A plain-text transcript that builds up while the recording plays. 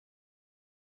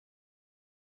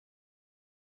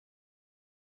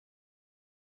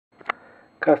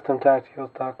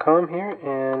CustomTacticals.com here,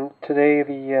 and today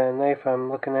the knife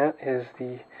I'm looking at is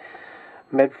the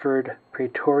Medford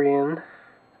Praetorian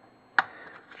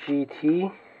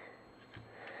GT,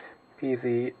 be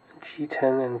the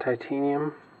G10 in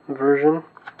titanium version.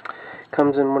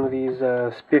 Comes in one of these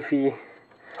spiffy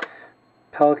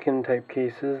Pelican type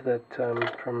cases that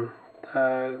from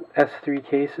S3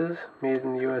 cases made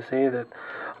in the USA that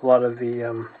a lot of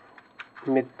the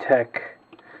Midtech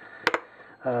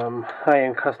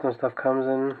high-end custom stuff comes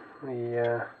in.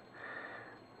 The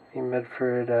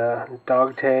Medford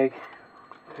dog tag,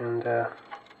 and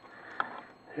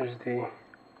there's the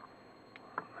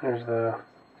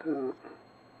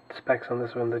specs on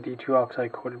this one: the D2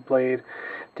 oxide coated blade,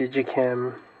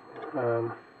 Digicam,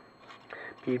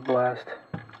 bead blast.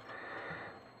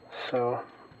 So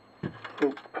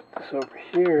we'll put this over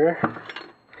here.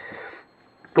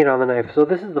 Get on the knife. So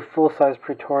this is the full-size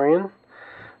Praetorian.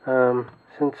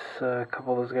 Since a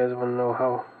couple of those guys want to know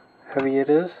how heavy it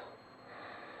is,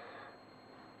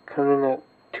 coming in at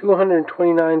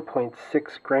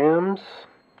 229.6 grams.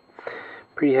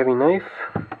 Pretty heavy knife.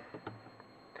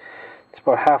 It's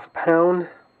about half a pound.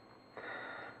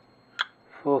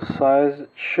 Full size. It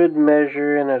should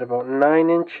measure in at about 9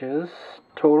 inches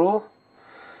total.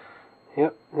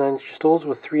 Yep, 9 inches total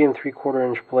with 3 3/4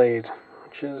 inch blade,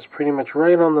 which is pretty much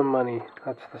right on the money.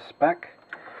 That's the spec.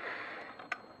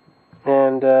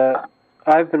 And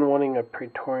I've been wanting a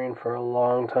Praetorian for a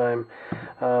long time.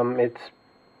 It's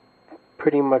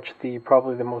pretty much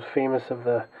probably the most famous of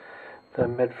the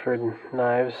Medford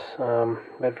knives,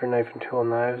 Medford knife and tool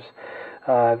knives.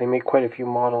 They make quite a few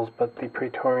models, but the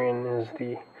Praetorian is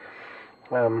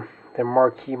their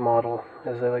marquee model,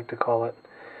 as they like to call it.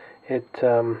 It's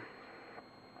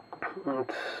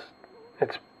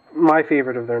my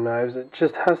favorite of their knives. It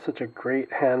just has such a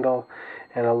great handle,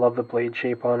 and I love the blade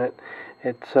shape on it.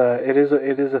 It is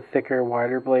a thicker,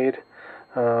 wider blade,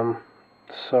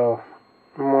 so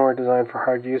more designed for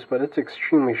hard use, but it's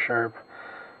extremely sharp.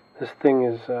 This thing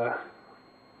is,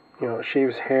 it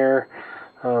shaves hair.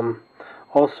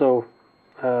 Also,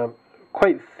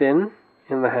 quite thin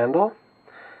in the handle.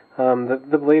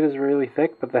 The blade is really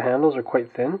thick, but the handles are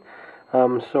quite thin.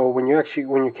 So when you're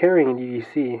carrying an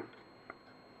EDC,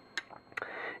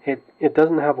 it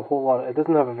doesn't have a whole lot. It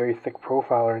doesn't have a very thick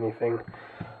profile or anything.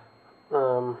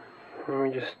 Let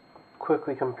me just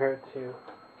quickly compare it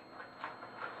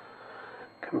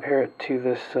to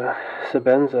this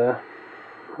Sebenza.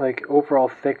 Like overall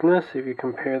thickness, if you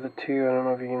compare the two, I don't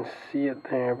know if you can see it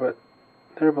there, but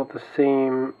they're about the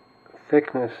same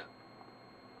thickness,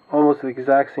 almost the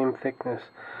exact same thickness.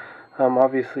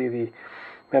 Obviously the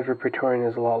Medford Praetorian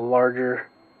is a lot larger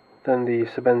than the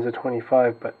Sebenza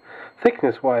 25, but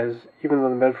thickness-wise, even though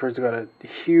the Medford's got a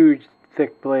huge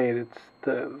thick blade,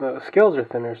 the scales are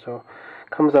thinner, so it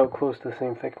comes out close to the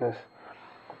same thickness.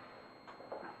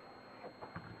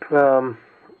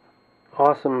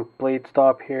 Awesome blade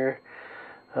stop here.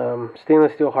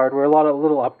 Stainless steel hardware. A lot of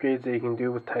little upgrades that you can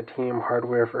do with titanium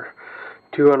hardware for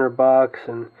 $200,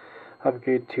 and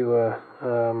upgrade to a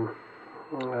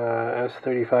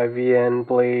S35 VN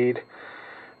blade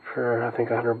for I think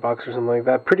 $100 or something like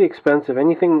that. Pretty expensive.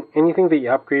 Anything that you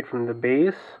upgrade from the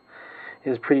base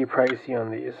is pretty pricey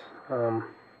on these.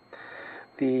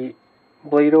 The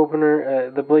blade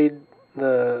opener,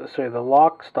 the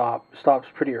lock stops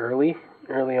pretty early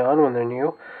on when they're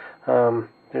new.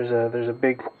 There's a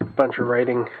big bunch of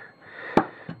writing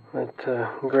that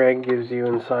Greg gives you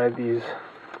inside these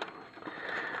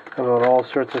about all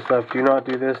sorts of stuff. Do not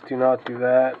do this, do not do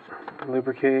that.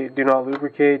 Lubricate, do not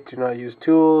lubricate, do not use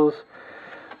tools,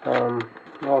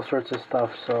 all sorts of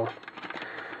stuff. So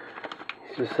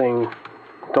he's just saying,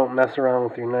 don't mess around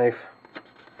with your knife.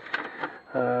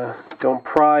 Don't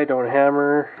pry, don't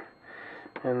hammer.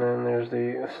 And then there's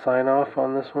the sign off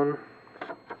on this one.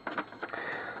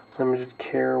 Limited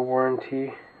care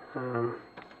warranty. Do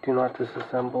not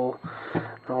disassemble,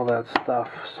 all that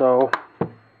stuff. So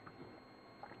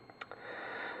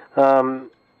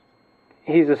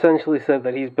he's essentially said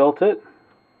that he's built it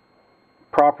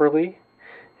properly,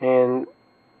 and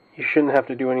you shouldn't have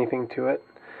to do anything to it.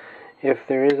 If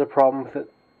there is a problem with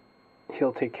it,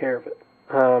 he'll take care of it.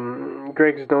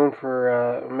 Greg's known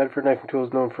for, Medford Knife and Tool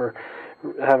is known for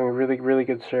having really, really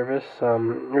good service.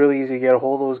 Really easy to get a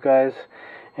hold of those guys,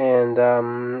 and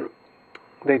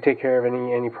they take care of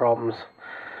any problems.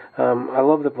 I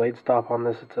love the blade stop on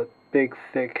this. It's a big,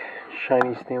 thick,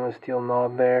 shiny stainless steel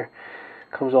knob there.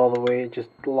 Comes all the way, it just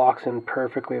locks in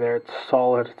perfectly there. It's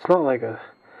solid. It's not like a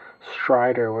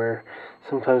Strider where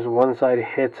sometimes one side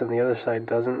hits and the other side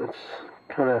doesn't. It's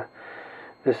kind of,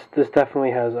 this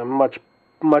definitely has a much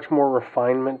more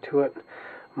refinement to it.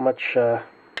 much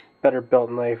better built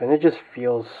knife, and it just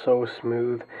feels so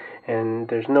smooth, and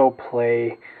there's no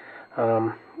play.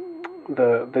 The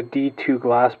D2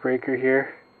 glass breaker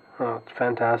here, oh, it's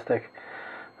fantastic.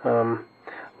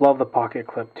 Love the pocket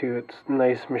clip too. It's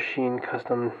nice machine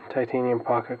custom titanium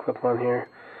pocket clip on here,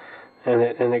 and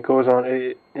it goes on.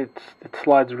 It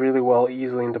slides really well,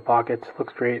 easily into pockets.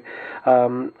 Looks great.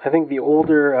 I think the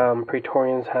older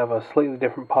Praetorians have a slightly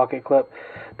different pocket clip.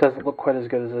 Doesn't look quite as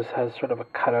good as this. Has sort of a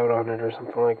cutout on it or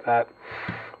something like that.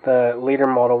 The later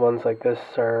model ones like this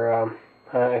are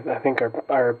I think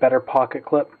are a better pocket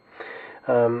clip.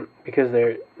 Because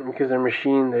they're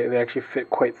machined, they actually fit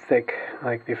quite thick.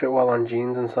 Like they fit well on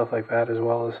jeans and stuff like that, as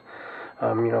well as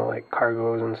you know, like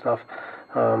cargos and stuff.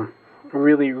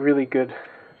 Really good.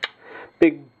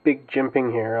 Big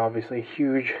jimping here, obviously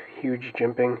huge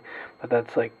jimping, but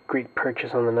that's like great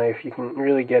purchase on the knife. You can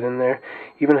really get in there.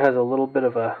 Even has a little bit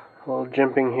of a little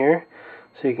jimping here,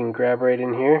 so you can grab right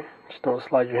in here. Just don't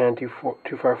slide your hand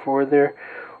too far forward there,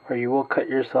 or you will cut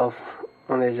yourself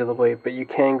on the edge of the blade. But you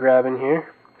can grab in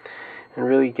here and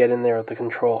really get in there with the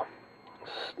control.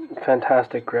 It's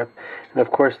fantastic grip, and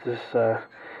of course this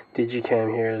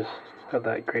Digicam here has got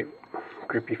that great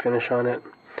grippy finish on it.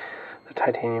 The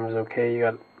titanium is okay. You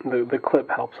got the clip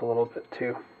helps a little bit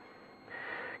too.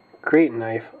 Great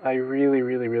knife. I really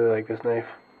like this knife.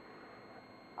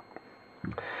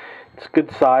 It's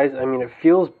good size. I mean, it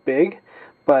feels big,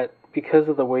 but because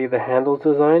of the way the handle's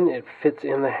designed, it fits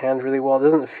in the hand really well. It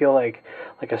doesn't feel like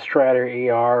a Strider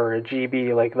AR or a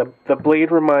GB. Like the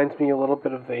blade reminds me a little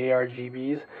bit of the AR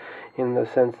GBs, in the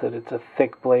sense that it's a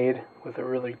thick blade with a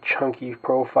really chunky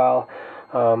profile,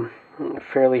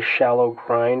 fairly shallow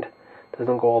grind.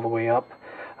 Doesn't go all the way up,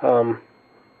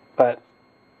 but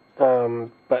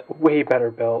way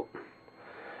better built.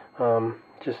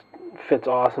 Just fits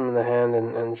awesome in the hand,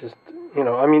 and just, you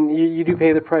know, I mean, you do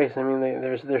pay the price. I mean,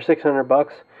 they're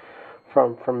 $600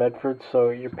 from Medford, so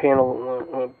you're paying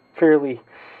a fairly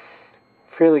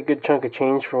good chunk of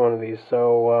change for one of these.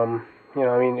 So you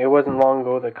know, I mean, it wasn't long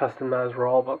ago that custom knives were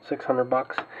all about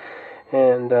 $600,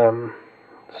 and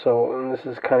so this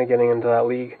is kind of getting into that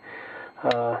league.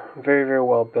 Very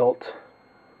well built.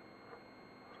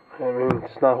 I mean,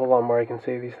 there's not a whole lot more I can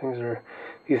say. These things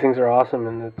are awesome,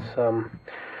 and it's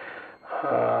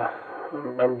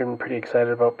I've been pretty excited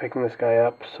about picking this guy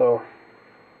up. So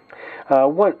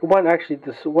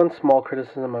one small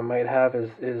criticism I might have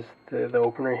is the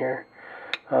opener here.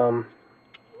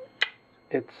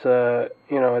 It's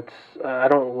you know, it's I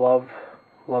don't love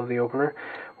the opener.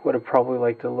 Would have probably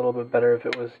liked it a little bit better if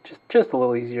it was just a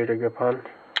little easier to grip on.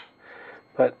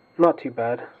 But not too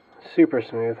bad. Super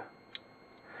smooth.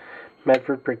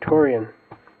 Medford Praetorian.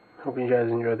 Hope you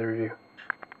guys enjoyed the review.